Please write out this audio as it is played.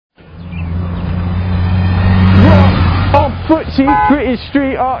British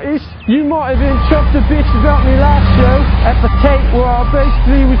street artist. You might have been chuffed a bit about me last show at the Tate, where I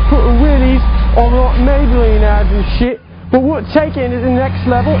basically was putting willies on like Maybelline ads and shit. But what taking it to the next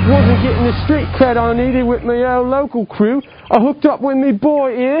level wasn't getting the street cred I needed with my old local crew. I hooked up with me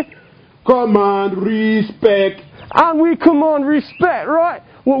boy here. Command respect. And we command respect, right?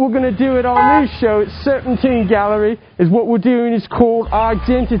 What we're going to do at our new show at Serpentine Gallery is what we're doing is called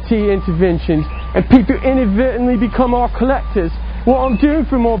identity interventions, and people inadvertently become our collectors. What I'm doing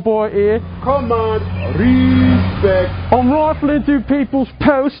for my boy here, Command respect. I'm rifling through people's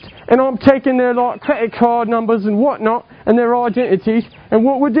posts and I'm taking their like credit card numbers and whatnot and their identities, and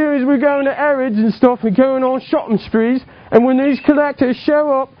what we're doing is we're going to errands and stuff and going on shopping sprees, and when these collectors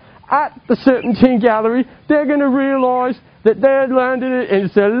show up at the Serpentine Gallery, they're going to realise that they've landed it and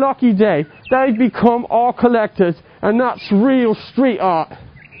it's a lucky day. They've become our collectors, and that's real street art.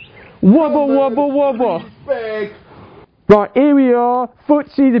 Wubba wubba wubba. Respect. Right, here we are,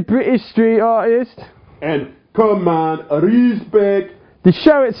 Footsey, the British street artist. And command respect. The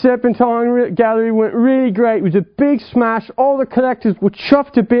show at Serpentine Gallery went really great. It was a big smash. All the collectors were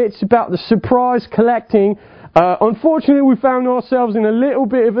chuffed to bits about the surprise collecting. Unfortunately, we found ourselves in a little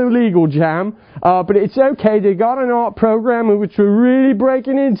bit of a legal jam, but it's okay. They got an art program which we're really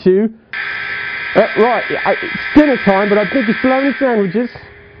breaking into. Right, it's dinner time, but I think it's bologna sandwiches.